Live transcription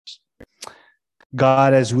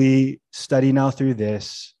God, as we study now through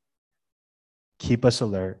this, keep us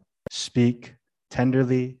alert, speak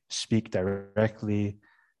tenderly, speak directly,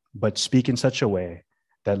 but speak in such a way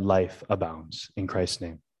that life abounds. In Christ's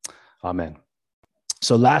name, amen.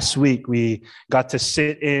 So last week, we got to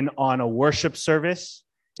sit in on a worship service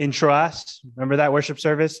in Troas. Remember that worship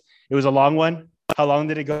service? It was a long one. How long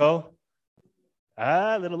did it go?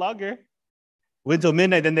 A little longer. Went till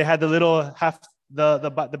midnight. Then they had the little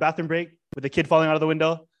the bathroom break with the kid falling out of the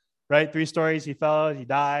window, right? 3 stories. He fell, he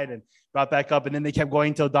died, and brought back up. And then they kept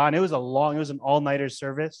going till dawn. It was an all-nighter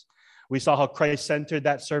service. We saw how Christ-centered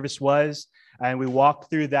that service was. And we walked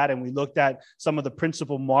through that and we looked at some of the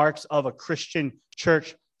principal marks of a Christian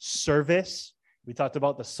church service. We talked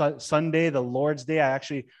about the Sunday, the Lord's Day. I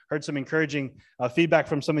actually heard some encouraging feedback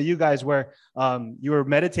from some of you guys where you were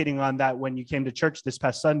meditating on that when you came to church this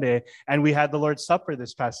past Sunday, and we had the Lord's Supper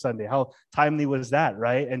this past Sunday. How timely was that,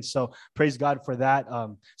 right? And so praise God for that.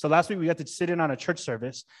 So last week we got to sit in on a church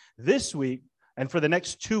service. This week, and for the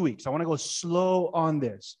next 2 weeks, I want to go slow on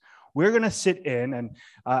this. We're going to sit in and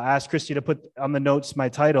ask Christy to put on the notes. My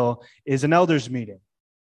title is an elders meeting.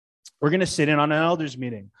 We're going to sit in on an elders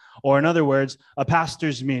meeting, or in other words, a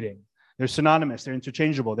pastor's meeting. They're synonymous. They're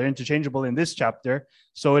interchangeable. They're interchangeable in this chapter.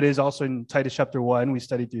 So it is also in Titus chapter 1. We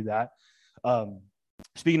studied through that.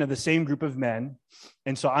 Speaking of the same group of men.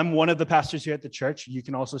 And so I'm one of the pastors here at the church. You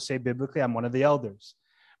can also say biblically, I'm one of the elders.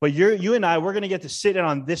 But you and I, we're going to get to sit in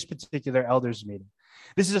on this particular elders meeting.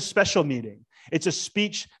 This is a special meeting. It's a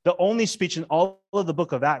speech, the only speech in all of the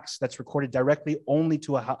book of Acts that's recorded directly only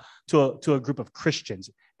to a group of Christians.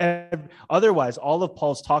 Otherwise, all of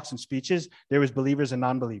Paul's talks and speeches, there was believers and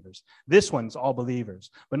non-believers. This one's all believers,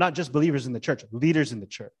 but not just believers in the church, leaders in the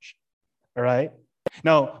church. All right?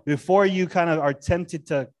 Now, before you kind of are tempted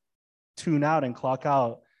to tune out and clock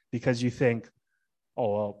out because you think,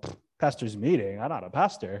 oh, well, pastor's meeting, I'm not a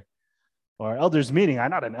pastor. Or elder's meeting,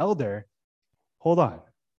 I'm not an elder. Hold on.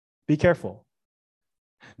 Be careful.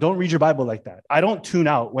 Don't read your Bible like that. I don't tune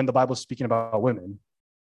out when the Bible's speaking about women.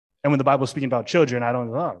 And when the Bible's speaking about children, I don't,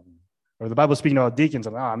 or the Bible's speaking about deacons,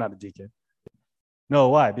 I'm not a deacon. No,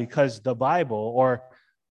 why? Because the Bible, or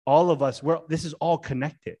all of us, this is all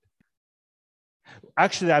connected.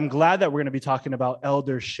 Actually, I'm glad that we're going to be talking about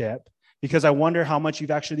eldership, because I wonder how much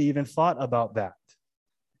you've actually even thought about that.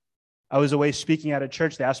 I was away speaking at a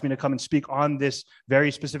church. They asked me to come and speak on this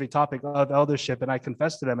very specific topic of eldership. And I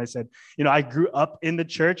confessed to them, I said, I grew up in the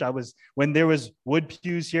church. When there was wood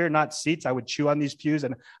pews here, not seats, I would chew on these pews.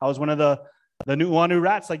 And I was one of the new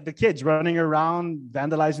rats, like the kids running around,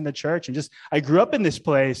 vandalizing the church. And I grew up in this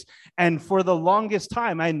place. And for the longest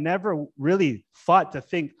time, I never really thought to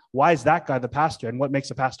think, why is that guy the pastor? And what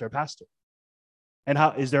makes a pastor a pastor? And how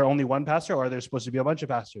is there only one pastor, or are there supposed to be a bunch of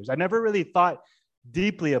pastors? I never really thought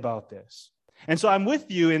deeply about this. And so I'm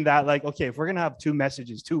with you in that, like, okay, if we're going to have 2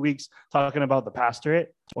 messages, 2 weeks talking about the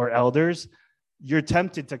pastorate or elders, you're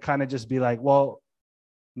tempted to kind of just be like, well,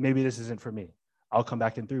 maybe this isn't for me. I'll come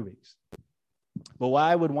back in 3 weeks. But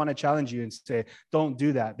why I would want to challenge you and say, don't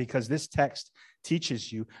do that, because this text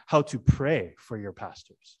teaches you how to pray for your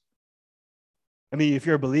pastors. I mean, if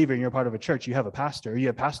you're a believer and you're part of a church, you have a pastor, or you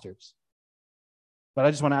have pastors. But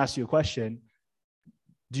I just want to ask you a question.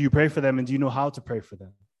 Do you pray for them, and do you know how to pray for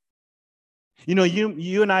them?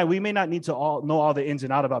 You and I, we may not need to all know all the ins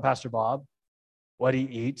and outs about Pastor Bob, what he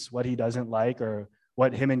eats, what he doesn't like, or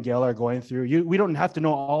what him and Gail are going through. We don't have to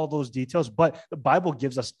know all those details, but the Bible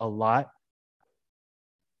gives us a lot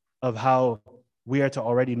of how we are to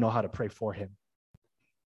already know how to pray for him.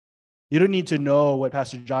 You don't need to know what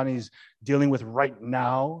Pastor Johnny's dealing with right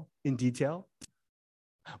now in detail.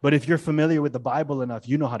 But if you're familiar with the Bible enough,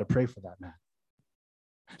 you know how to pray for that man.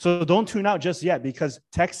 So don't tune out just yet, because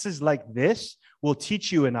texts like this will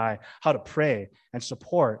teach you and I how to pray and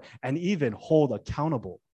support and even hold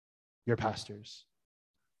accountable your pastors.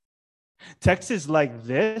 Texts like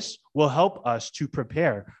this will help us to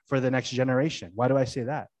prepare for the next generation. Why do I say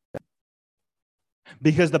that?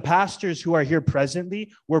 Because the pastors who are here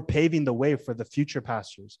presently, we're paving the way for the future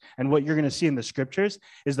pastors. And what you're going to see in the scriptures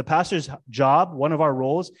is the pastor's job, one of our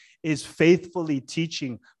roles, is faithfully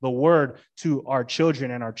teaching the word to our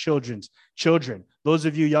children and our children's children. Those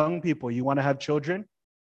of you young people, you want to have children?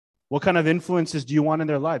 What kind of influences do you want in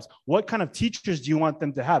their lives? What kind of teachers do you want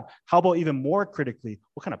them to have? How about even more critically,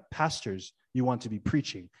 what kind of pastors you want to be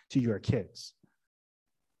preaching to your kids?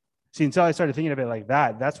 See, until I started thinking of it like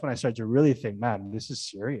that, that's when I started to really think, man, this is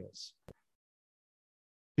serious.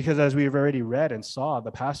 Because as we've already read and saw, the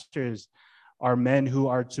pastors are men who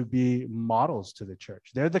are to be models to the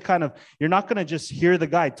church. They're the kind of, you're not going to just hear the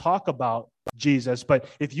guy talk about Jesus, but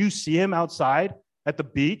if you see him outside at the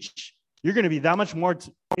beach you're going to be that much more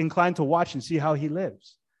inclined to watch and see how he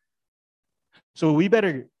lives. So we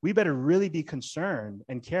better really be concerned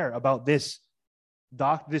and care about this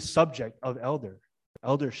subject of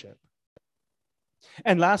eldership.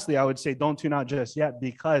 And lastly, I would say don't tune out just yet,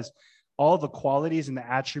 because all the qualities and the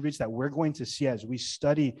attributes that we're going to see as we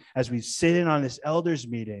study, as we sit in on this elders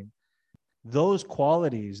meeting, those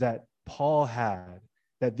qualities that Paul had,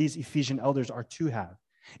 that these Ephesian elders are to have,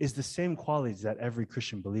 is the same qualities that every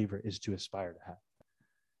Christian believer is to aspire to have.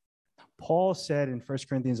 Paul said in 1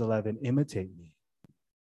 Corinthians 11, imitate me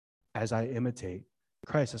as I imitate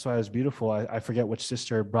Christ. That's why it was beautiful. I forget which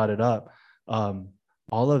sister brought it up.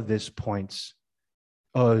 All of this points,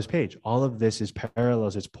 this page, all of this is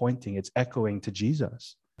parallels, it's pointing, it's echoing to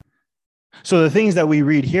Jesus. So the things that we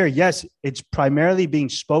read here, yes, it's primarily being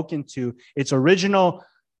spoken to its original,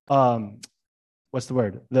 what's the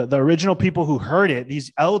word? The original people who heard it,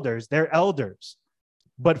 these elders, they're elders.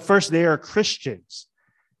 But first, they are Christians.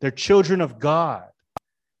 They're children of God.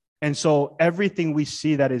 And so everything we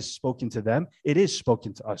see that is spoken to them, it is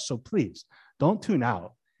spoken to us. So please, don't tune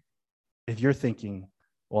out if you're thinking,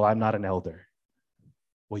 well, I'm not an elder.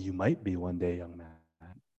 Well, you might be one day, young man.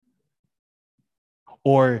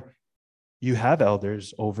 Or you have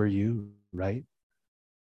elders over you, right?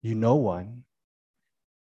 You know one.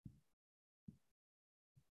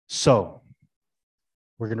 So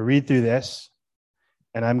we're going to read through this,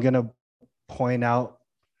 and I'm going to point out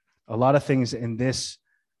a lot of things in this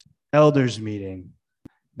elders meeting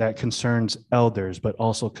that concerns elders, but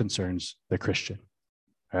also concerns the Christian.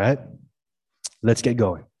 All right, let's get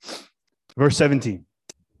going. Verse 17.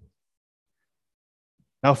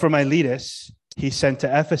 Now from Miletus, he sent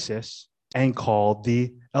to Ephesus and called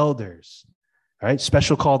the elders. All right,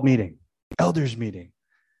 special called meeting, elders meeting,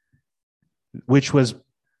 which was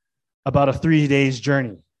about a 3 days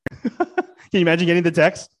journey. Can you imagine getting the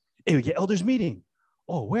text? Hey, we get elders meeting.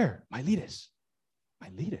 Oh, where? Miletus.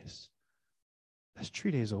 Miletus. That's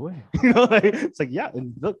 3 days away. It's like, yeah,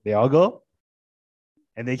 and look, they all go.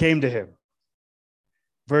 And they came to him.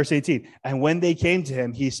 Verse 18. And when they came to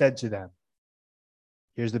him, he said to them,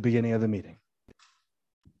 here's the beginning of the meeting.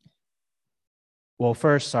 Well,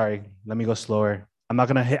 first, sorry, let me go slower. I'm not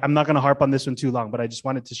gonna harp on this one too long, but I just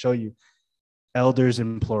wanted to show you elders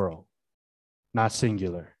in plural, not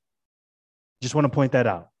singular. Just want to point that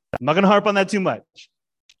out. I'm not gonna harp on that too much.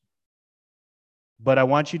 But I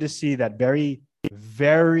want you to see that very,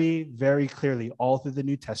 very, very clearly all through the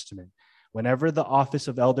New Testament. Whenever the office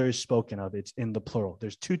of elder is spoken of, it's in the plural.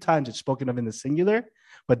 There's 2 times it's spoken of in the singular,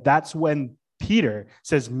 but that's when Peter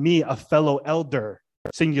says, me, a fellow elder,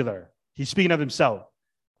 singular. He's speaking of himself,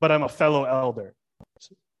 but I'm a fellow elder.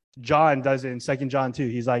 John does it in 2 John 2.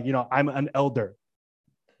 He's like, I'm an elder.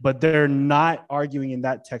 But they're not arguing in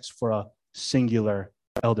that text for a singular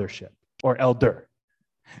eldership or elder.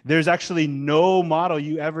 There's actually no model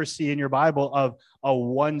you ever see in your Bible of a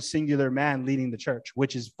one singular man leading the church,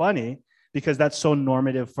 which is funny because that's so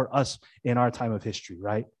normative for us in our time of history,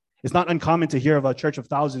 right? It's not uncommon to hear of a church of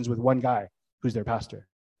thousands with one guy who's their pastor.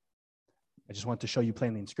 I just want to show you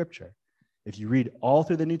plainly in Scripture. If you read all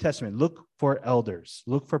through the New Testament, look for elders,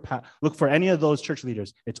 look for any of those church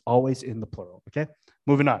leaders. It's always in the plural, okay?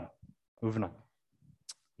 Moving on.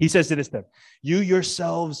 He says to this then, you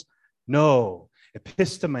yourselves know,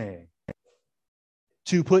 episteme,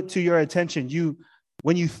 to put to your attention.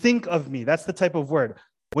 When you think of me, that's the type of word.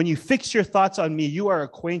 When you fix your thoughts on me, you are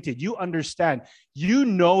acquainted, you understand, you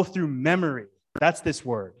know through memory. That's this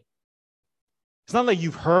word. It's not like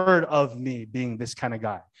you've heard of me being this kind of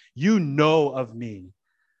guy. You know of me.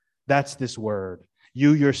 That's this word.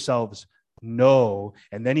 You yourselves know.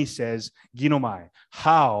 And then he says, ginomai,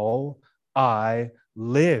 how I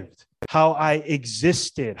lived, how I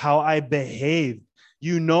existed, how I behaved.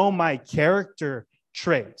 You know my character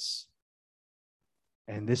traits.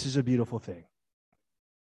 And this is a beautiful thing.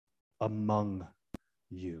 Among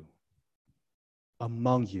you.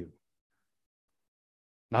 Among you.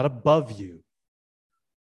 Not above you,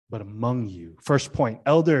 but among you. First point,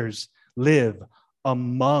 elders live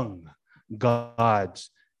among God's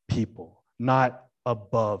people, not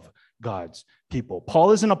above God's people.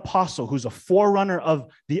 Paul is an apostle who's a forerunner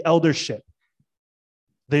of the eldership.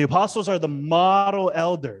 The apostles are the model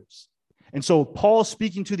elders. And so Paul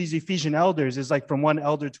speaking to these Ephesian elders is like from one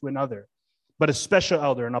elder to another, but a special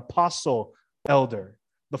elder, an apostle elder,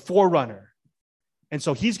 the forerunner. And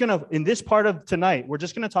so he's going to, in this part of tonight, we're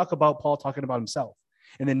just going to talk about Paul talking about himself.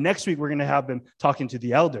 And then next week, we're going to have him talking to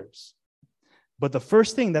the elders. But the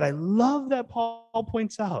first thing that I love that Paul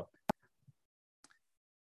points out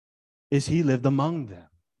is he lived among them.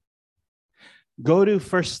 Go to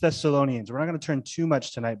First Thessalonians. We're not going to turn too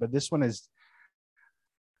much tonight, but this one is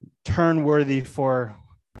turn worthy for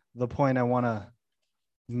the point I want to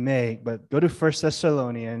make. But go to First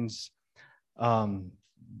Thessalonians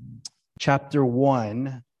chapter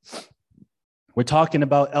 1. We're talking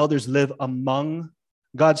about elders live among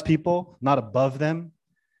God's people, not above them.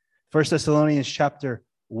 First Thessalonians chapter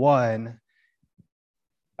 1.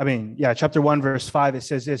 Chapter 1, verse 5, it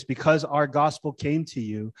says this: because our gospel came to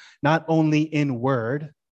you, not only in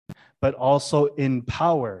word, but also in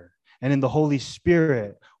power and in the Holy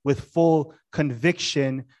Spirit, with full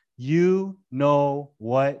conviction, you know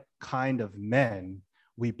what kind of men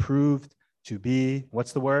we proved to be,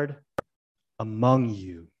 what's the word? Among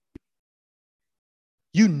you.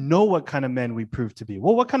 You know what kind of men we proved to be.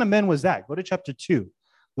 Well, what kind of men was that? Go to chapter 2.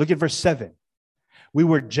 Look at verse 7. We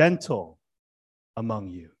were gentle among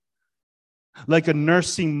you, like a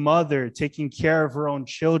nursing mother taking care of her own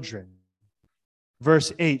children.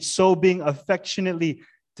 Verse 8, so being affectionately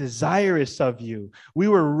desirous of you, we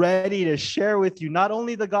were ready to share with you not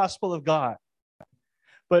only the gospel of God,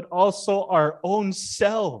 but also our own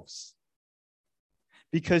selves,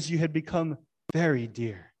 because you had become very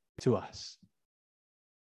dear to us.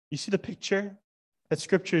 You see the picture that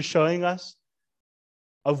Scripture is showing us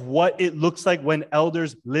of what it looks like when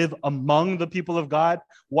elders live among the people of God?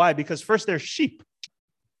 Why? Because first, they're sheep.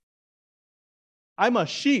 I'm a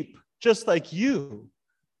sheep, just like you.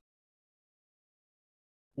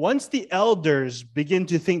 Once the elders begin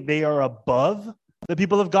to think they are above the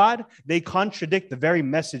people of God, they contradict the very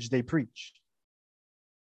message they preach.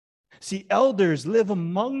 See, elders live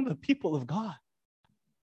among the people of God.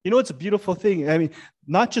 You know, it's a beautiful thing. I mean,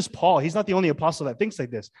 not just Paul. He's not the only apostle that thinks like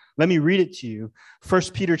this. Let me read it to you. 1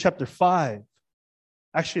 Peter chapter 5.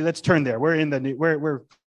 Actually, let's turn there. We're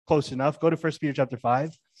close enough. Go to 1 Peter chapter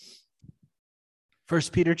 5. 1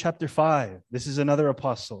 Peter chapter 5. This is another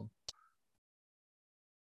apostle.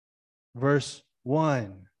 Verse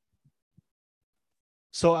 1.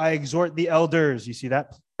 So I exhort the elders, you see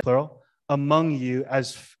that, plural, among you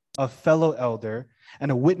as a fellow elder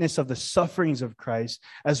and a witness of the sufferings of Christ,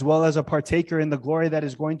 as well as a partaker in the glory that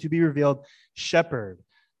is going to be revealed. Shepherd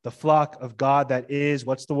the flock of God that is,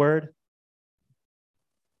 what's the word?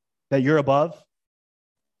 That you're above.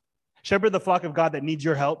 Shepherd the flock of God that needs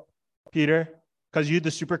your help, Peter, because you're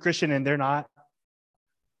the super Christian and they're not.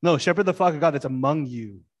 No, shepherd the flock of God that's among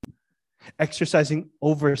you, exercising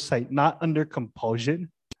oversight, not under compulsion,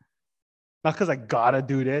 not because I gotta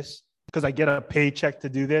do this, because I get a paycheck to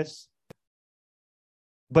do this,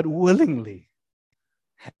 but willingly,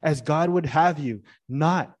 as God would have you,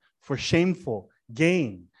 not for shameful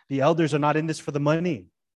gain. The elders are not in this for the money,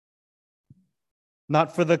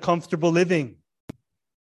 not for the comfortable living,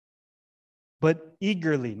 but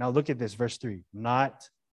eagerly. Now look at this, verse 3, not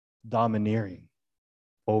domineering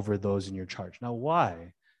over those in your charge. Now,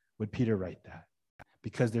 why would Peter write that?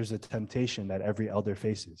 Because there's a temptation that every elder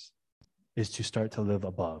faces, is to start to live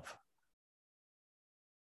above.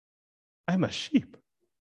 I'm a sheep.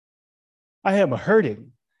 I am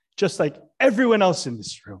hurting, just like everyone else in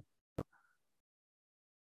this room.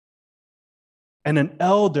 And an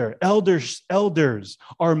elders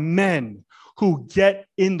are men who get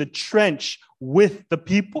in the trench with the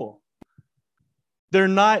people. They're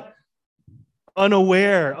not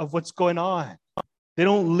unaware of what's going on. They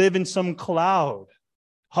don't live in some cloud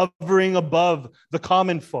hovering above the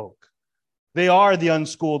common folk. They are the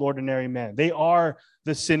unschooled ordinary man. They are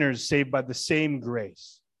the sinners saved by the same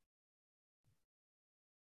grace.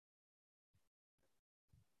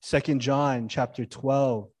 2 John chapter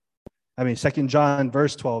 12. 2 John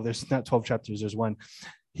verse 12. There's not 12 chapters, there's one.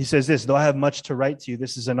 He says this: though I have much to write to you,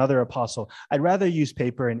 this is another apostle, I'd rather use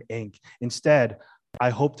paper and ink. Instead, I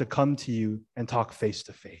hope to come to you and talk face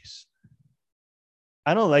to face.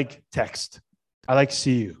 I don't like text. I like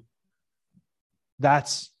see you.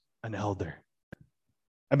 That's an elder.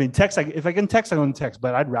 Text, if I can text, I can text,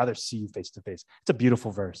 but I'd rather see you face to face. It's a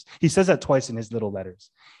beautiful verse. He says that twice in his little letters.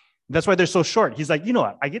 That's why they're so short. He's like, you know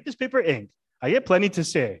what? I get this paper ink. I get plenty to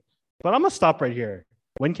say, but I'm going to stop right here.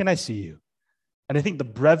 When can I see you? And I think the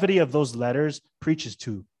brevity of those letters preaches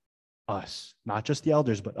to us, not just the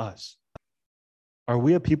elders, but us. Are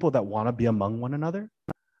we a people that want to be among one another?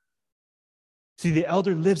 See, the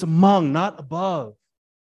elder lives among, not above.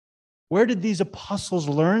 Where did these apostles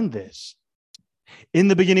learn this? In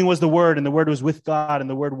the beginning was the Word, and the Word was with God, and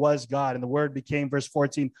the Word was God, and the Word became, verse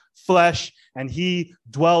 14, flesh, and he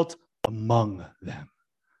dwelt among them.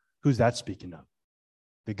 Who's that speaking of?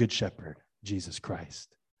 The Good Shepherd, Jesus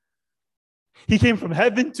Christ. He came from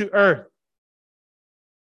heaven to earth,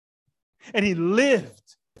 and he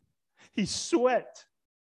lived. He sweat.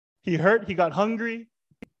 He hurt. He got hungry.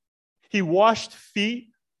 He washed feet.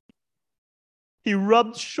 He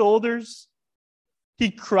rubbed shoulders.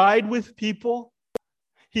 He cried with people.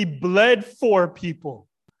 He bled for people.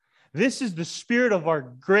 This is the spirit of our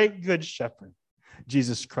great good shepherd,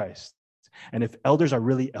 Jesus Christ. And if elders are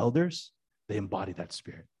really elders, they embody that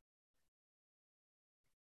spirit.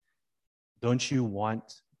 Don't you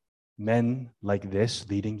want men like this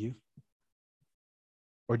leading you?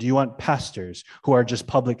 Or do you want pastors who are just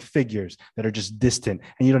public figures that are just distant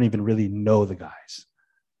and you don't even really know the guys?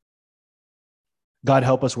 God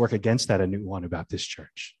help us work against that at New Wanda Baptist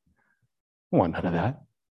Church. I want none of that.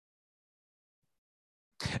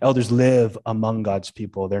 Elders live among God's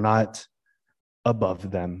people. They're not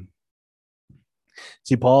above them.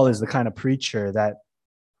 See, Paul is the kind of preacher that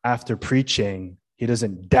after preaching, he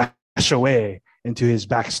doesn't dash away into his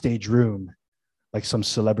backstage room like some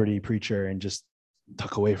celebrity preacher and just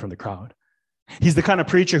tuck away from the crowd. He's the kind of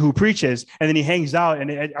preacher who preaches and then he hangs out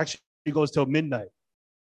and it actually goes till midnight.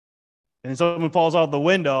 And then someone falls out the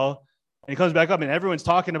window and he comes back up and everyone's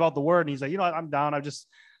talking about the word. And he's like, you know what, I'm down.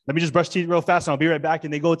 Let me just brush teeth real fast and I'll be right back.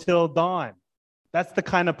 And they go till dawn. That's the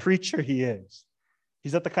kind of preacher he is.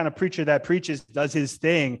 He's not the kind of preacher that preaches, does his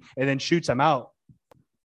thing, and then shoots him out.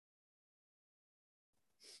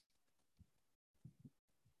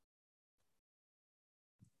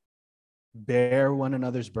 Bear one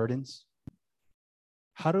another's burdens.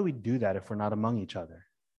 How do we do that if we're not among each other?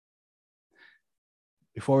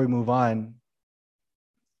 Before we move on,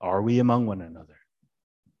 are we among one another?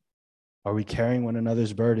 Are we carrying one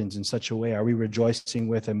another's burdens in such a way? Are we rejoicing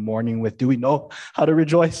with and mourning with? Do we know how to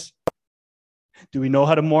rejoice? Do we know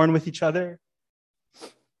how to mourn with each other?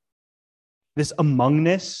 This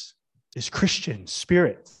amongness is Christian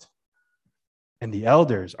spirit. And the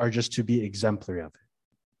elders are just to be exemplary of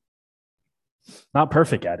it. Not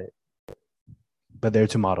perfect at it, but they're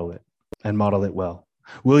to model it and model it well.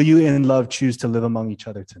 Will you in love choose to live among each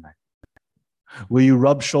other tonight? Will you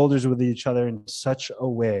rub shoulders with each other in such a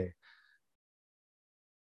way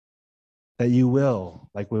that you will,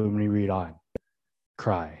 like when we read on,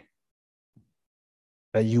 cry?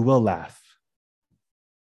 That you will laugh.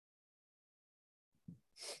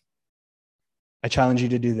 I challenge you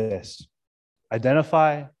to do this.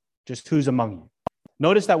 Identify just who's among you.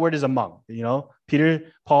 Notice that word is among.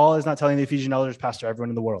 Paul is not telling the Ephesian elders, pastor everyone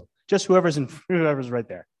in the world. Just whoever's right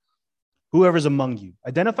there. Whoever's among you.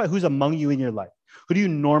 Identify who's among you in your life. Who do you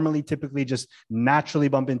normally, typically, just naturally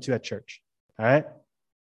bump into at church? All right?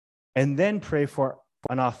 And then pray for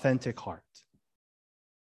an authentic heart.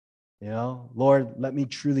 Lord, let me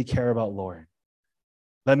truly care about Lauren.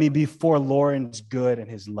 Let me be for Lauren's good and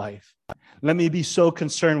his life. Let me be so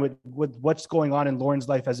concerned with what's going on in Lauren's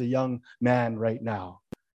life as a young man right now.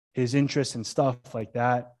 His interests and stuff like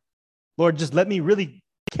that. Lord, just let me really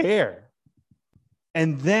care.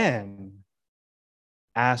 And then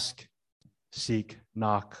ask, seek,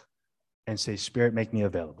 knock, and say, Spirit, make me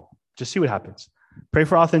available. Just see what happens. Pray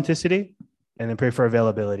for authenticity and then pray for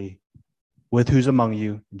availability with who's among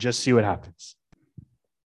you. Just see what happens.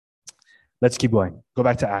 Let's keep going. Go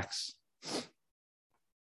back to Acts.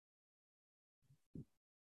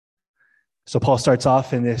 So Paul starts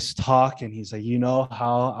off in this talk and he's like, you know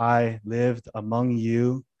how I lived among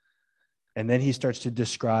you. And then he starts to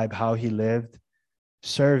describe how he lived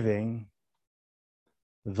serving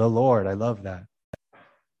the Lord. I love that.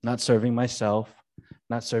 Not serving myself,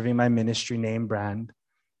 not serving my ministry name brand.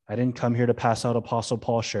 I didn't come here to pass out Apostle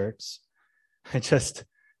Paul shirts. This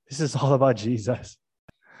is all about Jesus.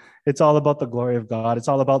 It's all about the glory of God. It's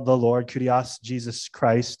all about the Lord, Kyrios, Jesus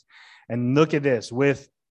Christ. And look at this, with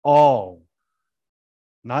all,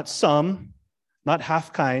 not some, not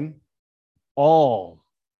half kind, all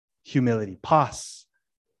humility, pas,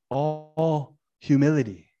 all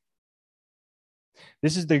humility.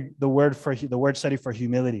 This is the word study for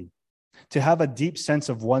humility. To have a deep sense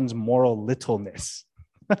of one's moral littleness.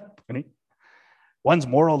 One's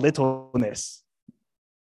moral littleness.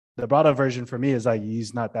 The broader version for me is like,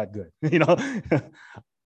 he's not that good.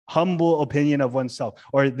 Humble opinion of oneself.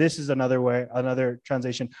 Or this is another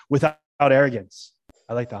translation, without arrogance.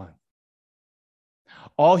 I like that one.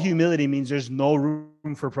 All humility means there's no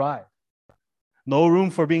room for pride. No room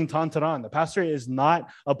for being tantaran. The pastor is not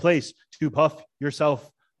a place to puff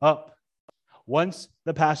yourself up. Once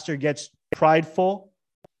the pastor gets prideful,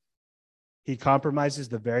 he compromises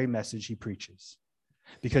the very message he preaches.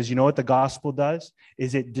 Because you know what the gospel does?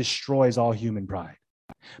 Is it destroys all human pride.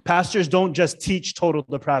 Pastors don't just teach total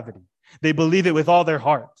depravity. They believe it with all their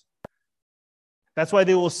heart. That's why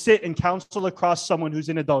they will sit and counsel across someone who's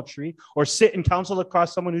in adultery, or sit and counsel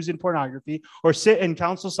across someone who's in pornography, or sit and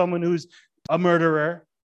counsel someone who's a murderer,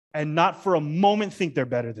 and not for a moment think they're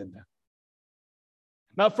better than them.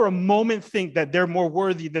 Not for a moment think that they're more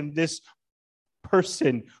worthy than this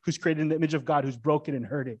person who's created in the image of God, who's broken and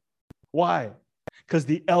hurting. Why? Because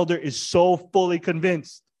the elder is so fully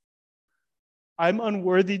convinced. I'm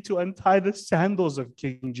unworthy to untie the sandals of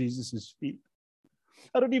King Jesus' feet.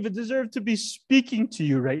 I don't even deserve to be speaking to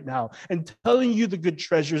you right now and telling you the good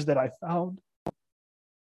treasures that I found.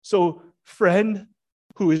 So, friend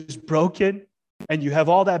who is broken and you have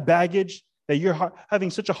all that baggage that you're having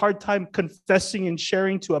such a hard time confessing and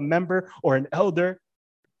sharing to a member or an elder,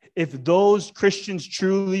 if those Christians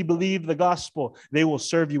truly believe the gospel, they will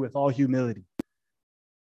serve you with all humility.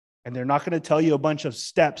 And they're not going to tell you a bunch of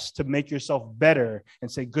steps to make yourself better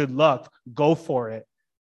and say, good luck, go for it,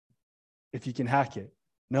 if you can hack it.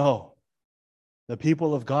 No. The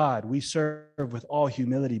people of God, we serve with all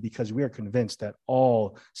humility because we are convinced that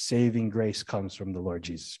all saving grace comes from the Lord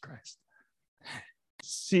Jesus Christ.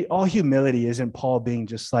 See, all humility isn't Paul being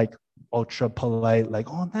just like ultra polite, like,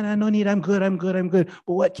 oh man, I no need, I'm good.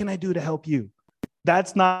 But what can I do to help you?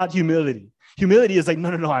 That's not humility. Humility is like,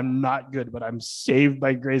 no, I'm not good, but I'm saved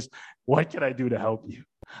by grace. What can I do to help you?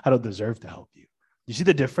 I don't deserve to help you. You see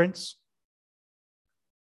the difference?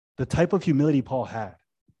 The type of humility Paul had,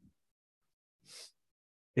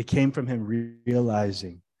 it came from him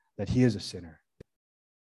realizing that he is a sinner.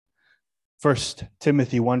 1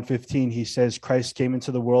 Timothy 1:15, he says, Christ came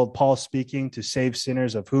into the world, Paul speaking, to save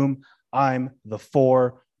sinners, of whom I'm the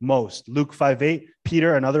foremost. Luke 5:8,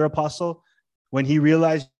 Peter, another apostle, when he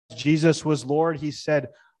realized Jesus was Lord, he said,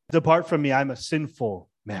 depart from me, I'm a sinful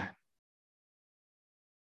man.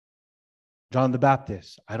 John the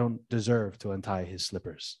Baptist, I don't deserve to untie his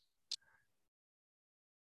slippers.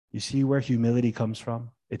 You see where humility comes from?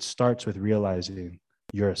 It starts with realizing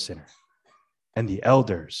you're a sinner. And the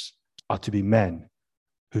elders ought to be men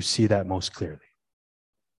who see that most clearly.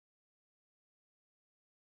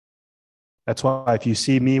 That's why if you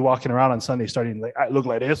see me walking around on Sunday starting like, I look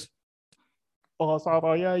like this.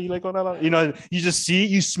 Oh, yeah, you like, you just see,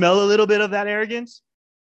 you smell a little bit of that arrogance.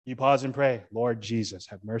 You pause and pray, Lord Jesus,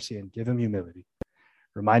 have mercy and give him humility.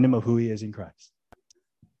 Remind him of who he is in Christ.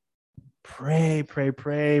 Pray,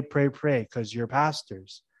 because your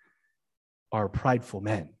pastors are prideful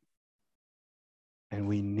men. And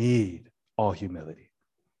we need all humility.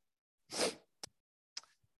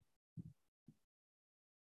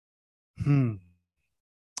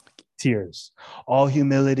 Tears. All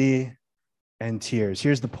humility and tears.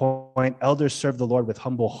 Here's the point. Elders serve the Lord with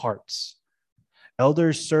humble hearts.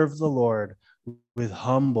 Elders serve the Lord with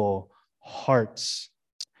humble hearts.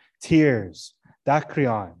 Tears.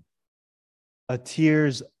 Dakrion.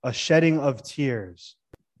 A shedding of tears.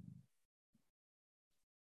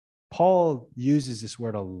 Paul uses this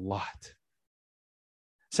word a lot.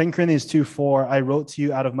 2 Corinthians 2:4, I wrote to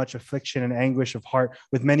you out of much affliction and anguish of heart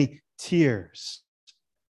with many tears.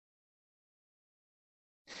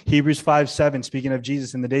 Hebrews 5:7, speaking of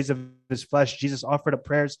Jesus, in the days of his flesh, Jesus offered up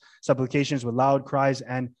prayers, supplications with loud cries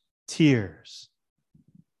and tears.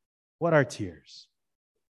 What are tears?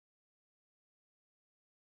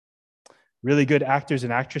 Really good actors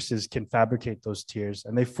and actresses can fabricate those tears,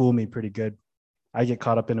 and they fool me pretty good. I get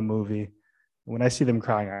caught up in a movie. When I see them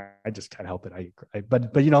crying, I just can't help it.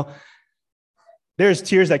 But there's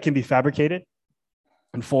tears that can be fabricated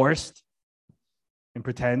and forced and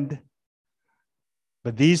pretend.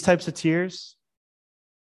 But these types of tears,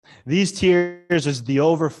 these tears is the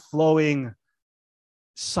overflowing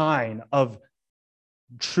sign of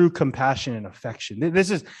true compassion and affection.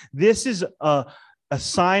 This is a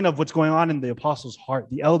sign of what's going on in the apostle's heart,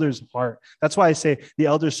 the elder's heart. That's why I say the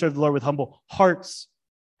elders serve the Lord with humble hearts.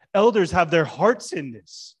 Elders have their hearts in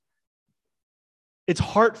this. It's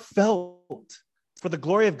heartfelt for the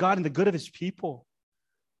glory of God and the good of his people.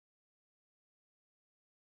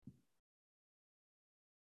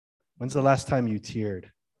 When's the last time you teared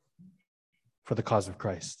for the cause of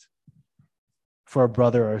Christ? For a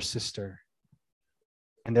brother or a sister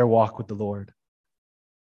and their walk with the Lord?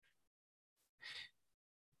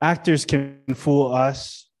 Actors can fool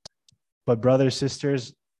us, but brothers,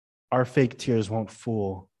 sisters, our fake tears won't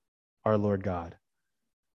fool our Lord God.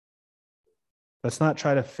 Let's not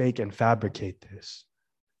try to fake and fabricate this.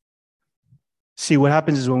 See, what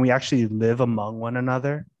happens is when we actually live among one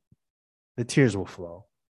another, the tears will flow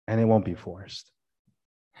and it won't be forced.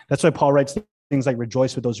 That's why Paul writes things like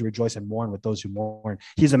rejoice with those who rejoice and mourn with those who mourn.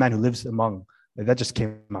 He's a man who lives among. That just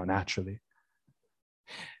came out naturally.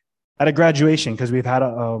 At a graduation, because we've had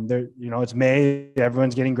it's May,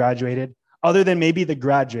 everyone's getting graduated. Other than maybe the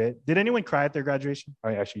graduate, did anyone cry at their graduation? Oh,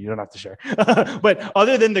 actually, you don't have to share. But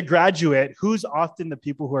other than the graduate, who's often the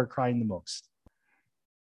people who are crying the most?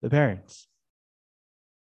 The parents.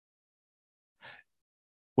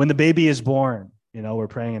 When the baby is born, we're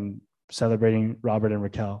praying and celebrating Robert and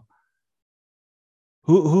Raquel.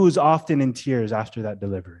 Who's often in tears after that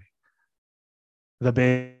delivery? The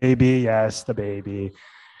baby, yes, the baby.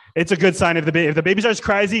 It's a good sign if the baby starts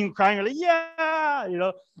crying, you're like, yeah,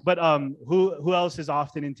 But who else is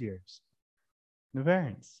often in tears? The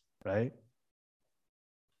parents, right?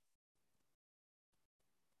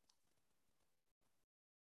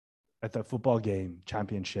 At the football game,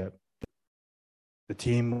 championship, the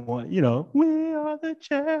team won, we are the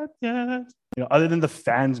champions. Other than the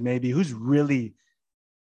fans, maybe, who's really,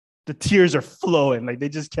 the tears are flowing. Like they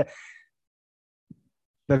just can't.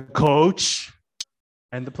 The coach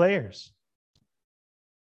and the players.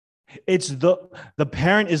 It's the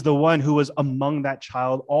parent is the one who was among that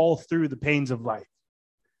child all through the pains of life.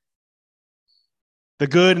 The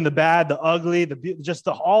good and the bad, the ugly,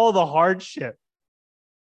 all the hardship.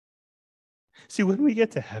 See, when we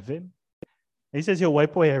get to heaven, he says he'll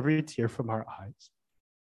wipe away every tear from our eyes.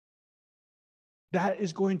 That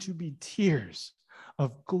is going to be tears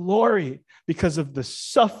of glory because of the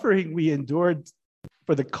suffering we endured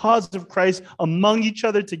for the cause of Christ among each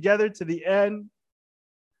other together to the end.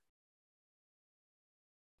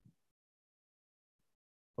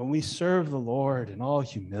 When we serve the Lord in all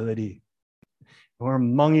humility, we're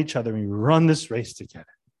among each other and we run this race together.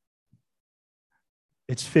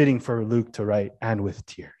 It's fitting for Luke to write, and with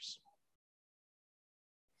tears.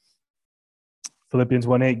 Philippians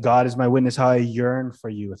 1:8, God is my witness how I yearn for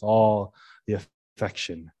you with all the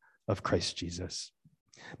affection of Christ Jesus.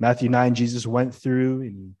 Matthew 9, Jesus went through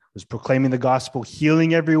and was proclaiming the gospel,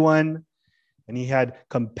 healing everyone, and he had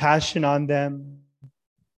compassion on them.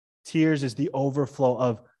 Tears is the overflow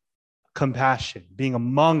of compassion, being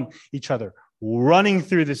among each other, running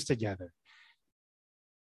through this together.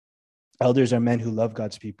 Elders are men who love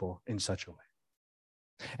God's people in such a way.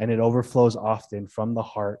 And it overflows often from the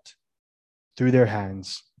heart, through their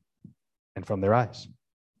hands, and from their eyes.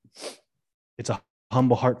 It's a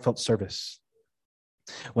humble, heartfelt service.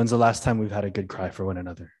 When's the last time we've had a good cry for one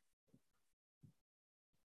another?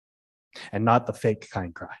 And not the fake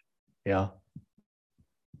kind cry. Yeah.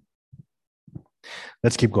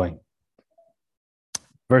 Let's keep going.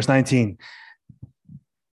 Verse 19.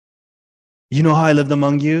 You know how I lived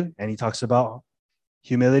among you? And he talks about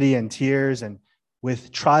humility and tears and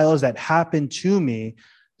with trials that happened to me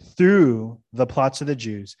through the plots of the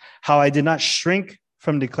Jews, how I did not shrink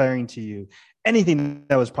from declaring to you anything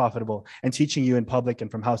that was profitable and teaching you in public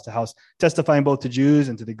and from house to house, testifying both to Jews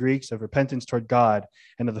and to the Greeks of repentance toward God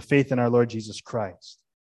and of the faith in our Lord Jesus Christ.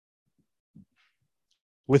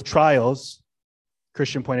 With trials,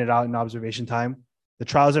 Christian pointed out in observation time, the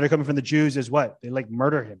trials that are coming from the Jews is what? They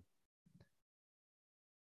murder him.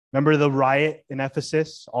 Remember the riot in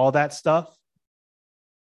Ephesus, all that stuff?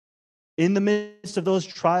 In the midst of those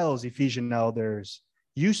trials, Ephesian elders,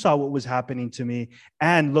 you saw what was happening to me.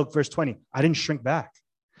 And look, verse 20, I didn't shrink back.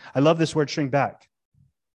 I love this word, shrink back.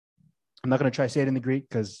 I'm not going to try to say it in the Greek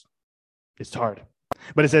because it's hard.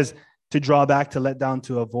 But it says to draw back, to let down,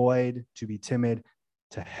 to avoid, to be timid,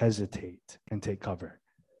 to hesitate and take cover.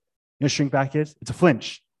 You know what shrink back is? It's a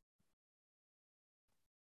flinch.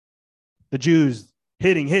 The Jews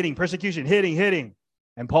hitting, persecution, hitting.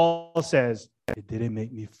 And Paul says, it didn't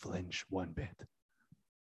make me flinch one bit.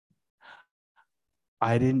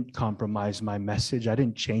 I didn't compromise my message. I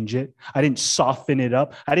didn't change it. I didn't soften it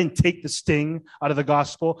up. I didn't take the sting out of the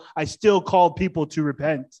gospel. I still called people to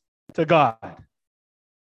repent to God.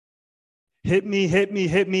 Hit me.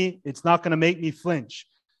 It's not going to make me flinch.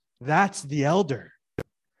 That's the elder.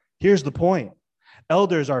 Here's the point.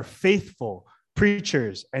 Elders are faithful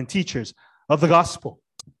preachers and teachers of the gospel.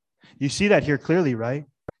 You see that here clearly, right?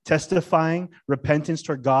 Testifying repentance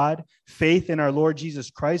toward God, faith in our Lord Jesus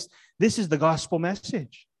Christ. This is the gospel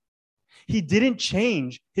message. He didn't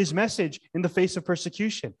change his message in the face of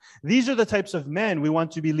persecution. These are the types of men we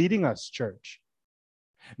want to be leading us, church.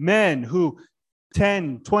 Men who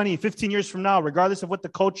 10, 20, 15 years from now, regardless of what the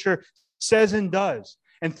culture says and does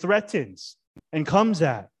and threatens and comes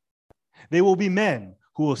at, they will be men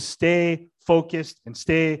who will stay focused and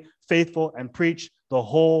stay faithful and preach the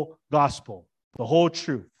whole gospel, the whole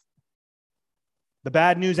truth, the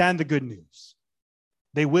bad news and the good news.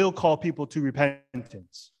 They will call people to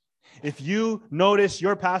repentance. If you notice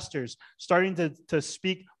your pastors starting to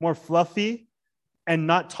speak more fluffy and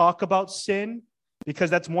not talk about sin because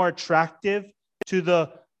that's more attractive to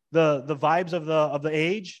the vibes of the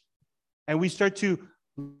age, and we start to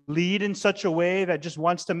lead in such a way that just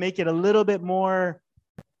wants to make it a little bit more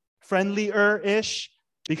friendlier-ish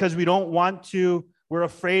because we don't want to We're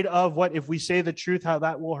afraid of what if we say the truth, how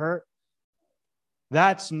that will hurt.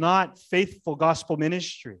 That's not faithful gospel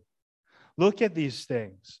ministry. Look at these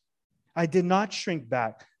things. I did not shrink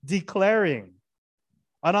back, declaring.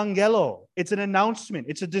 An angelo. It's an announcement.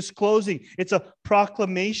 It's a disclosing. It's a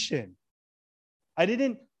proclamation. I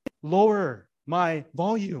didn't lower my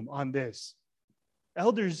volume on this.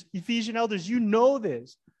 Elders, Ephesian elders, you know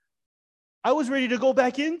this. I was ready to go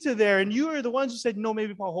back into there, and you are the ones who said, no,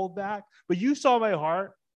 maybe I'll hold back. But you saw my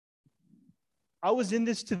heart. I was in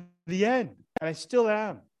this to the end, and I still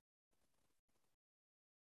am.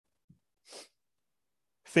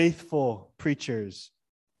 Faithful preachers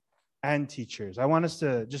and teachers. I want us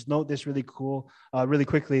to just note this really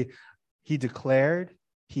quickly. He declared,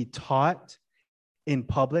 he taught in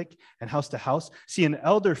public and house to house. See, an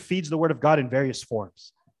elder feeds the word of God in various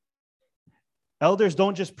forms. Elders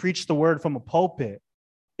don't just preach the word from a pulpit.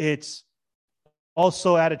 It's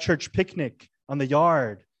also at a church picnic on the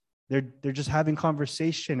yard. They're just having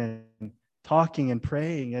conversation and talking and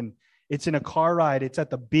praying, and it's in a car ride. It's at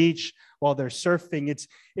the beach while they're surfing.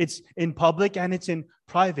 It's in public and it's in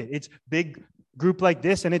private. It's big group like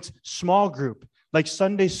this and it's small group like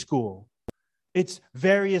Sunday school. It's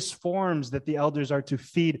various forms that the elders are to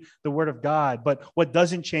feed the word of God. But what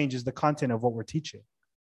doesn't change is the content of what we're teaching.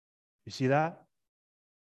 You see that?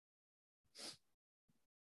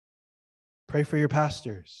 Pray for your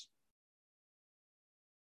pastors.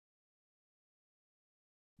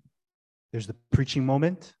 There's the preaching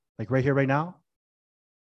moment, like right here, right now.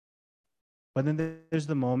 But then there's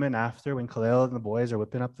the moment after when Khalil and the boys are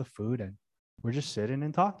whipping up the food and we're just sitting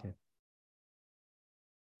and talking.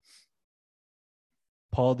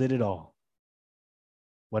 Paul did it all.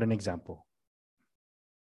 What an example.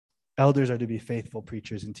 Elders are to be faithful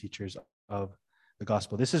preachers and teachers of the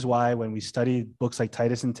gospel. This is why when we study books like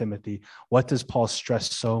Titus and Timothy, what does Paul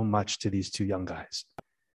stress so much to these two young guys?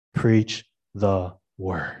 Preach the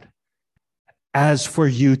word. As for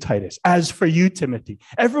you, Titus, as for you, Timothy,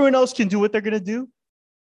 everyone else can do what they're going to do.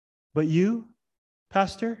 But you,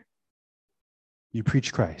 pastor, you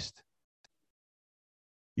preach Christ.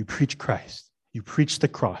 You preach Christ. You preach the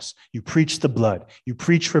cross. You preach the blood. You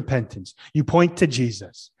preach repentance. You point to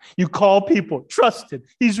Jesus. You call people, trust him.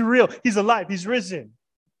 He's real. He's alive. He's risen.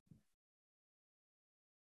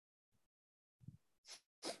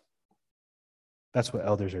 That's what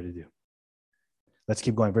elders are to do. Let's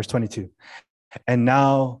keep going. Verse 22. And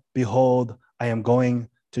now, behold, I am going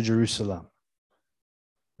to Jerusalem.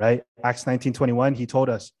 Right? Acts 19:21, he told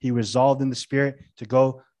us he resolved in the Spirit to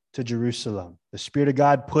go to Jerusalem. The Spirit of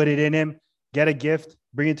God put it in him. Get a gift,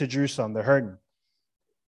 bring it to Jerusalem. They're hurting.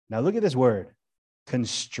 Now look at this word.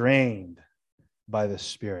 Constrained by the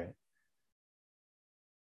Spirit.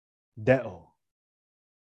 Deo.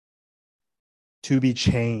 To be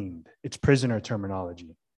chained. It's prisoner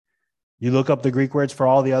terminology. You look up the Greek words for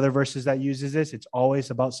all the other verses that uses this. It's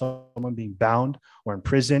always about someone being bound or in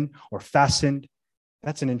prison or fastened.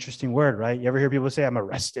 That's an interesting word, right? You ever hear people say, I'm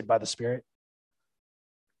arrested by the Spirit?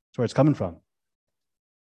 That's where it's coming from.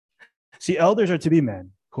 See, elders are to be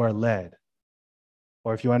men who are led,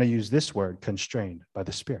 or if you want to use this word, constrained by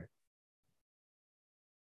the Spirit.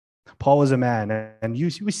 Paul was a man, and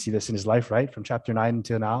we see this in his life, right? From chapter 9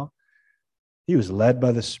 until now. He was led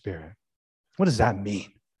by the Spirit. What does that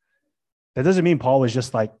mean? That doesn't mean Paul was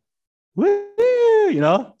just like, woo,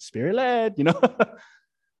 Spirit-led,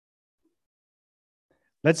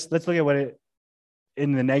 Let's look at what it,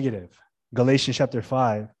 in the negative. Galatians chapter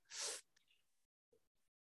 5.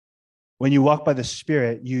 When you walk by the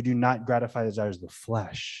Spirit, you do not gratify the desires of the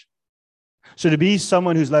flesh. So to be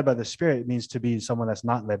someone who's led by the Spirit means to be someone that's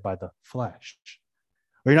not led by the flesh.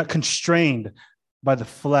 Or you're not constrained by the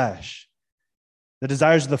flesh. The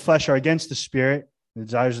desires of the flesh are against the Spirit. The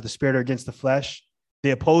desires of the Spirit are against the flesh.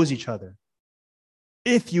 They oppose each other.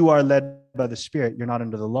 If you are led by the Spirit, you're not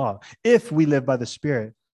under the law. If we live by the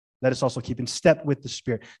Spirit, let us also keep in step with the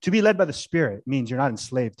Spirit. To be led by the Spirit means you're not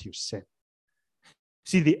enslaved to your sin.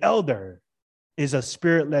 See, the elder is a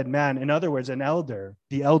Spirit-led man. In other words, an elder,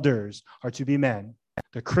 the elders are to be men.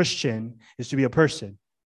 The Christian is to be a person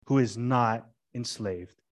who is not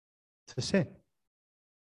enslaved to sin.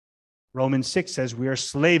 Romans 6 says we are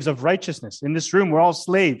slaves of righteousness. In this room, we're all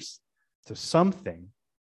slaves to something.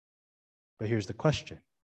 But here's the question.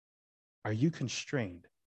 Are you constrained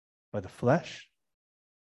by the flesh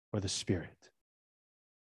or the Spirit?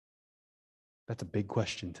 That's a big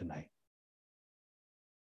question tonight.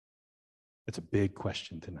 It's a big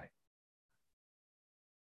question tonight.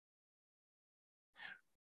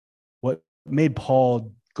 What made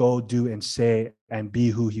Paul go, do, and say and be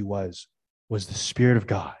who he was the Spirit of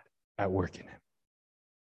God at work in him.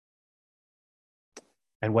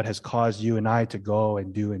 And what has caused you and I to go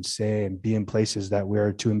and do and say and be in places that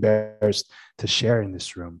we're too embarrassed to share in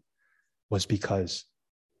this room was because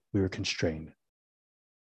we were constrained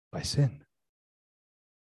by sin.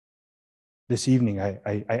 This evening,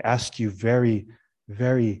 I ask you very,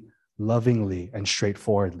 very lovingly and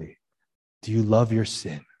straightforwardly, do you love your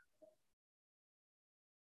sin?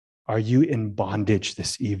 Are you in bondage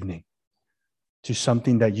this evening to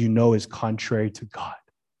something that you know is contrary to God?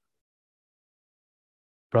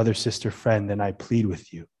 Brother, sister, friend, then I plead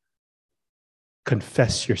with you.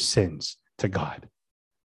 Confess your sins to God.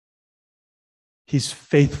 He's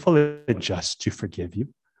faithful and just to forgive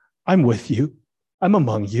you. I'm with you. I'm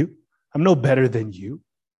among you. I'm no better than you.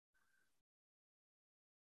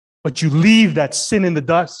 But you leave that sin in the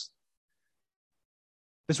dust.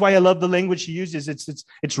 That's why I love the language he uses.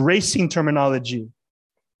 It's racing terminology,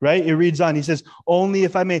 right? It reads on. He says, only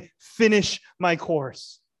if I may finish my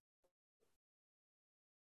course.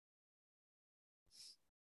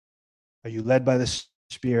 Are you led by the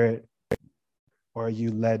Spirit, or are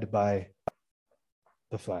you led by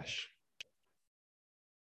the flesh?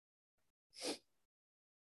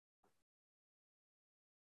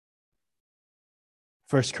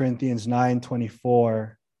 First Corinthians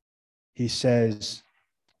 9:24, he says,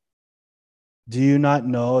 do you not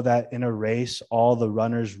know that in a race all the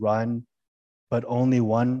runners run, but only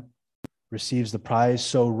one receives the prize?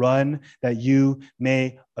 So run that you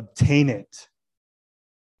may obtain it.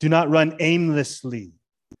 Do not run aimlessly.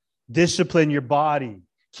 Discipline your body.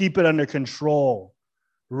 Keep it under control.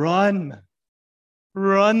 Run.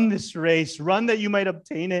 Run this race. Run that you might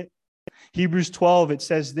obtain it. Hebrews 12, it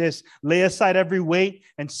says this, lay aside every weight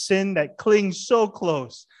and sin that clings so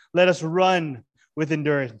close. Let us run with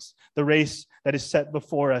endurance the race that is set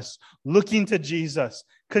before us. Looking to Jesus,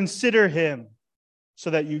 consider him so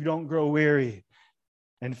that you don't grow weary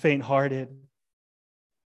and faint-hearted.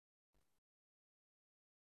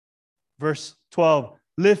 Verse 12,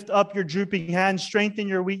 lift up your drooping hands, strengthen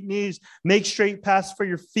your weak knees, make straight paths for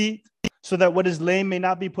your feet so that what is lame may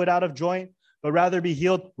not be put out of joint, but rather be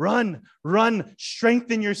healed. Run, run,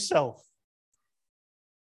 strengthen yourself.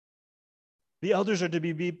 The elders are to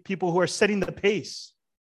be people who are setting the pace.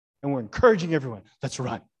 And we're encouraging everyone, let's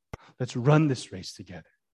run. Let's run this race together.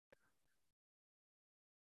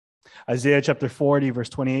 Isaiah chapter 40, verse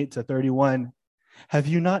 28 to 31. Have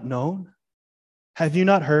you not known? Have you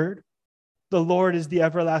not heard? The Lord is the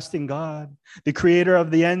everlasting God, the creator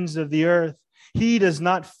of the ends of the earth. He does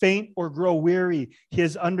not faint or grow weary.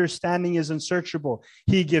 His understanding is unsearchable.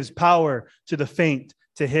 He gives power to the faint.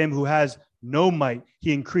 To him who has no might,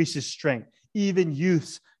 he increases strength. Even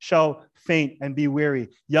youths shall faint and be weary.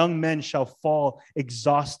 Young men shall fall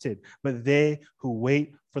exhausted. But they who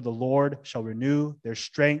wait for the Lord shall renew their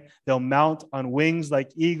strength. They'll mount on wings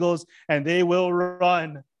like eagles, and they will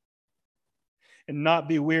run and not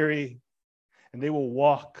be weary. And they will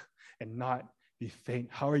walk and not be faint.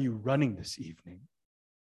 How are you running this evening?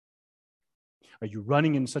 Are you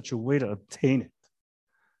running in such a way to obtain it?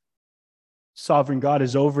 Sovereign God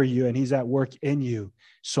is over you and he's at work in you.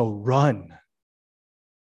 So run.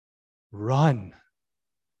 Run.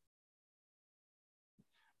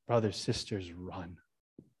 Brothers, sisters, run.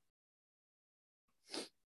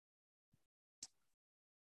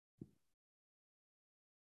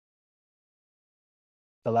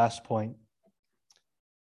 The last point.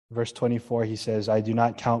 Verse 24, he says, I do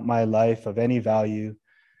not count my life of any value,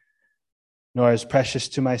 nor as precious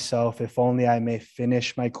to myself, if only I may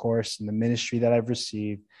finish my course in the ministry that I've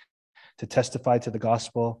received to testify to the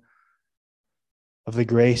gospel of the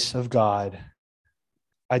grace of God.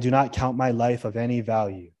 I do not count my life of any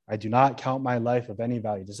value. I do not count my life of any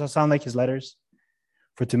value. Does that sound like his letters?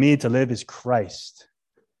 For to me, to live is Christ.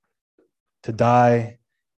 To die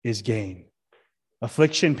is gain.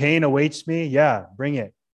 Affliction, pain awaits me. Yeah, bring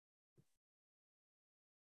it.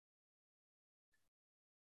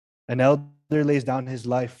 An elder lays down his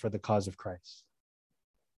life for the cause of Christ.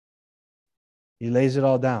 He lays it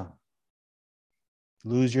all down.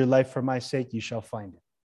 Lose your life for my sake, you shall find it.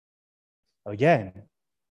 Again,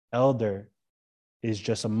 elder is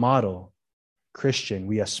just a model. Christian,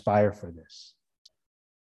 we aspire for this.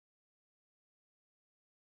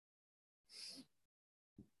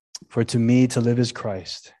 For to me, to live is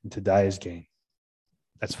Christ, and to die is gain.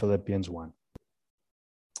 That's Philippians 1.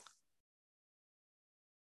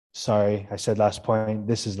 Sorry, I said last point.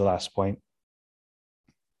 This is the last point.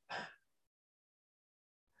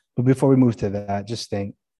 But before we move to that, just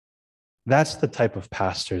think, that's the type of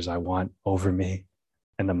pastors I want over me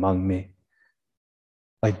and among me.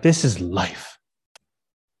 Like, this is life.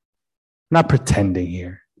 I'm not pretending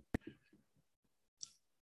here.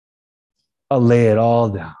 I'll lay it all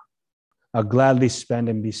down. I'll gladly spend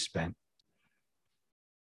and be spent.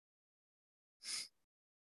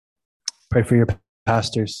 Pray for your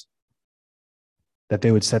pastors that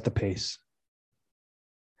they would set the pace.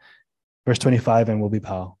 Verse 25, and we'll be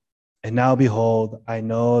Paul. And now behold, I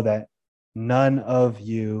know that none of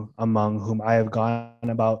you among whom I have gone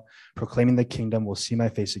about proclaiming the kingdom will see my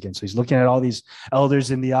face again. So he's looking at all these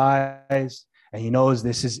elders in the eyes, and he knows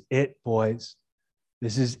this is it, boys.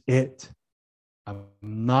 This is it. I'm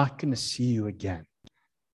not going to see you again.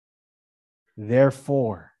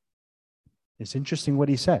 Therefore, it's interesting what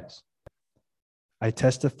he says. I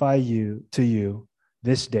testify to you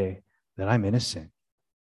this day that I'm innocent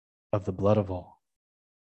of the blood of all.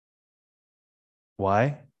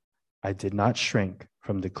 Why? I did not shrink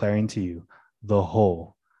from declaring to you the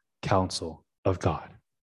whole counsel of God.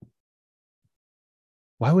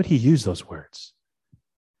 Why would he use those words?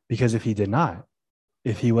 Because if he did not,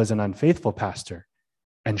 if he was an unfaithful pastor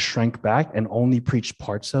and shrank back and only preached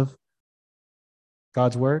parts of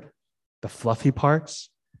God's word, the fluffy parts,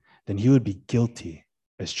 then he would be guilty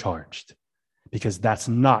as charged, because that's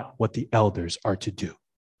not what the elders are to do.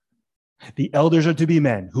 The elders are to be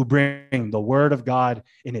men who bring the word of God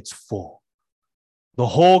in its full, the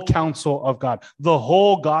whole counsel of God, the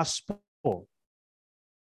whole gospel.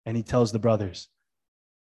 And he tells the brothers,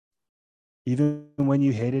 even when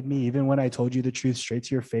you hated me, even when I told you the truth straight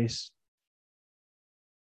to your face,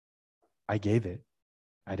 I gave it.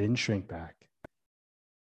 I didn't shrink back.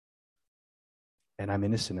 And I'm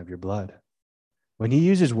innocent of your blood. When he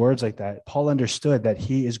uses words like that, Paul understood that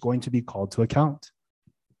he is going to be called to account.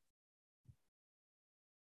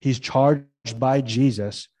 He's charged by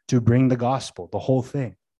Jesus to bring the gospel, the whole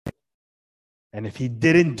thing. And if he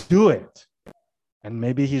didn't do it, and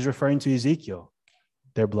maybe he's referring to Ezekiel,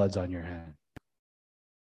 their blood's on your hand.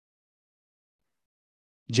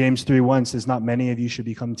 James 3:1 says, not many of you should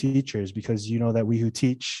become teachers, because you know that we who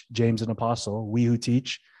teach, James an apostle, we who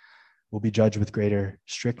teach will be judged with greater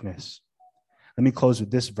strictness. Let me close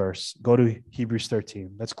with this verse. Go to Hebrews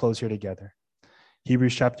 13. Let's close here together.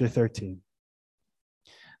 Hebrews chapter 13.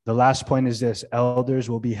 The last point is this: elders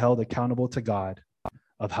will be held accountable to God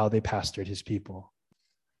of how they pastored his people.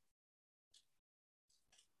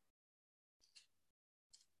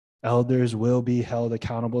 Elders will be held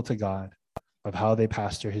accountable to God of how they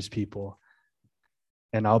pastor his people.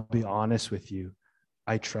 And I'll be honest with you,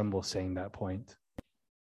 I tremble saying that point.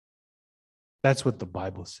 That's what the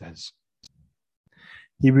Bible says.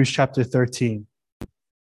 Hebrews chapter 13.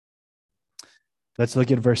 Let's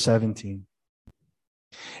look at verse 17.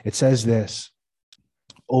 It says this: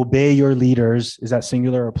 obey your leaders. Is that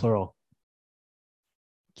singular or plural?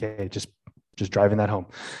 Okay, just driving that home.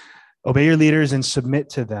 Obey your leaders and submit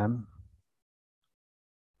to them,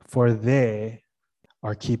 for they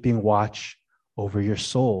are keeping watch over your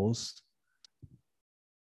souls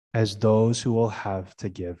as those who will have to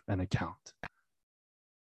give an account.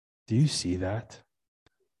 Do you see that?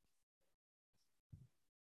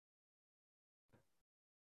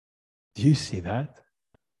 Do you see that?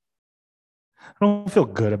 I don't feel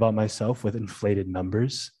good about myself with inflated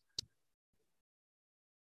numbers.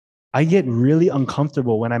 I get really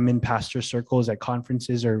uncomfortable when I'm in pastor circles at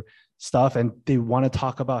conferences or stuff, and they want to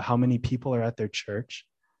talk about how many people are at their church.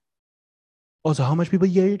 Oh, so how much people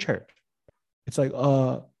you get at your church? It's like,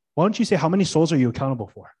 why don't you say how many souls are you accountable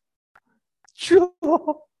for? Sure.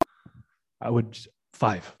 I would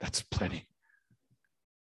 5. That's plenty.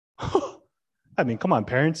 I mean, come on,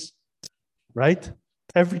 parents, right?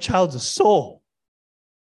 Every child's a soul.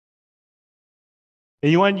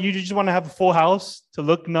 And you just want to have a full house to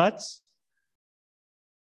look nuts?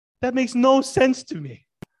 That makes no sense to me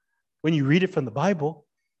when you read it from the Bible.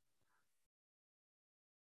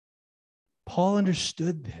 Paul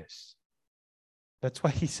understood this. That's why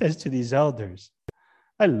he says to these elders,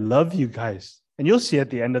 I love you guys. And you'll see at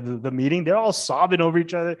the end of the meeting, they're all sobbing over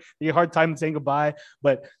each other. They have a hard time saying goodbye.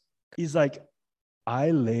 But he's like, I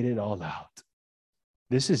laid it all out.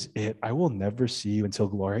 This is it. I will never see you until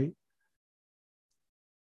glory.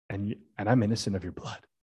 And I'm innocent of your blood.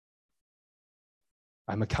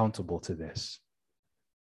 I'm accountable to this.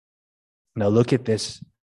 Now look at this.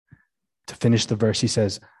 To finish the verse, he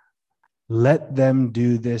says, let them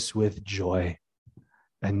do this with joy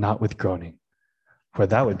and not with groaning, for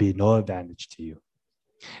that would be no advantage to you.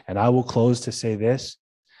 And I will close to say this.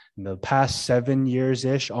 In the past 7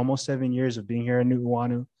 years-ish, almost 7 years of being here in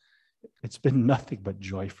Nu'uanu, it's been nothing but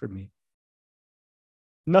joy for me.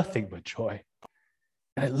 Nothing but joy.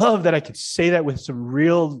 And I love that I could say that with some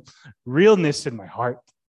realness in my heart.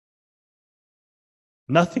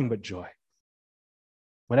 Nothing but joy.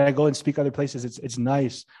 When I go and speak other places, it's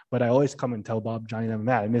nice, but I always come and tell Bob, Johnny, that I'm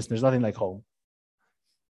mad. I miss, there's nothing like home.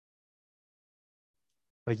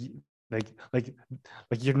 Like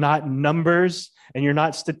you're not numbers and you're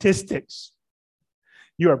not statistics.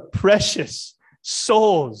 You are precious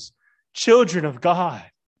souls, children of God.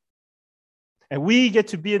 And we get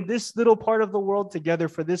to be in this little part of the world together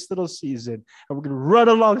for this little season. And we're going to run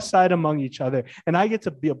alongside among each other. And I get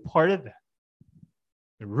to be a part of that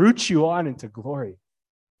and root you on into glory.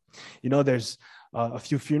 You know, there's a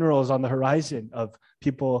few funerals on the horizon of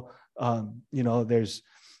people. There's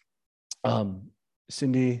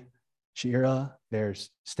Cindy Shira, there's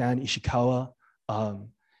Stan Ishikawa,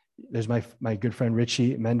 there's my good friend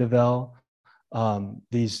Richie Mendevel.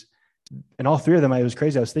 And all three of them, it was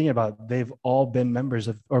crazy. I was thinking about, they've all been members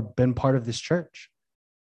of or been part of this church.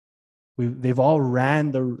 They've all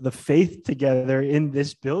ran the faith together in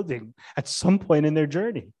this building at some point in their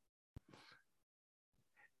journey.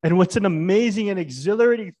 And what's an amazing and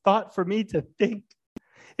exhilarating thought for me to think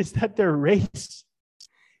is that their race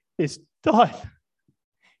is done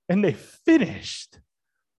and they finished.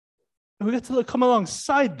 And we get to come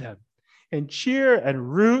alongside them and cheer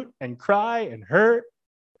and root and cry and hurt.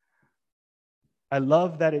 I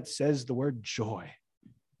love that it says the word joy.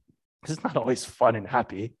 It's not always fun and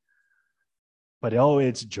happy, but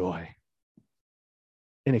it's joy.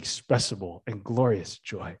 Inexpressible and glorious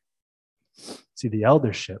joy. See, the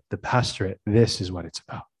eldership, the pastorate, this is what it's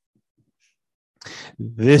about.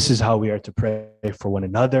 This is how we are to pray for one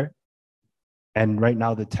another. And right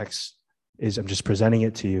now the text is, I'm just presenting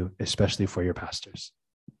it to you, especially for your pastors.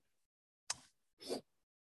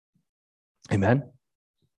 Amen?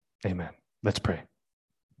 Amen. Let's pray.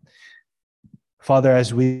 Father,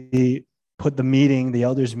 as we put the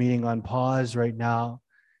elders' meeting on pause right now,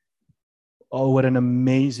 oh, what an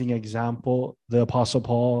amazing example the Apostle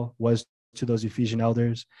Paul was to those Ephesian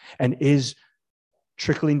elders and is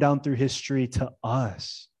trickling down through history to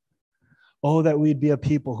us. Oh, that we'd be a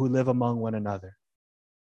people who live among one another.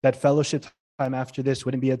 That fellowship time after this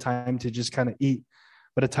wouldn't be a time to just kind of eat,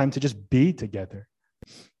 but a time to just be together.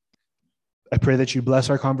 I pray that you bless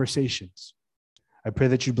our conversations. I pray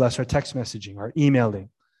that you bless our text messaging, our emailing,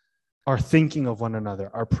 our thinking of one another,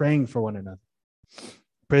 our praying for one another.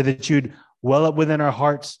 Pray that you'd well up within our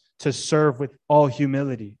hearts to serve with all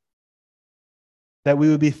humility. That we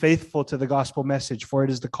would be faithful to the gospel message, for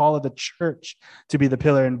it is the call of the church to be the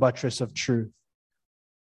pillar and buttress of truth.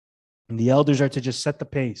 And the elders are to just set the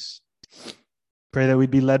pace. Pray that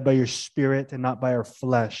we'd be led by your spirit and not by our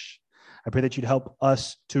flesh. I pray that you'd help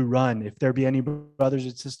us to run. If there be any brothers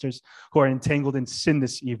and sisters who are entangled in sin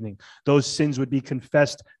this evening, those sins would be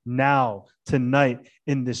confessed now, tonight,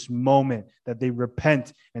 in this moment, that they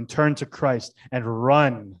repent and turn to Christ and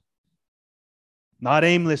run. Not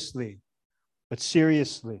aimlessly, but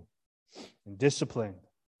seriously and disciplined.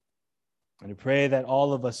 And I pray that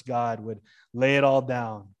all of us, God, would lay it all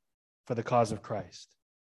down for the cause of Christ.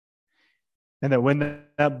 And that when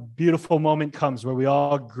that beautiful moment comes where we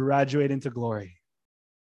all graduate into glory,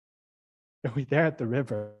 and we're there at the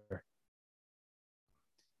river,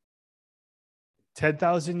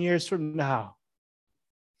 10,000 years from now,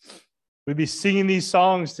 we'd be singing these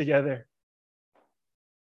songs together.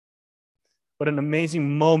 What an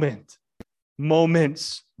amazing moments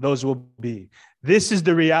those will be. This is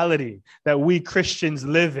the reality that we Christians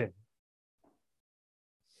live in.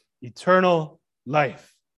 Eternal life.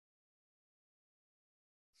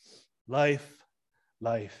 Life,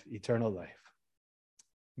 eternal life.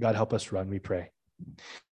 God, help us run, we pray.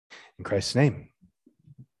 In Christ's name,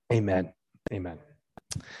 amen. Amen.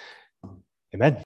 Amen.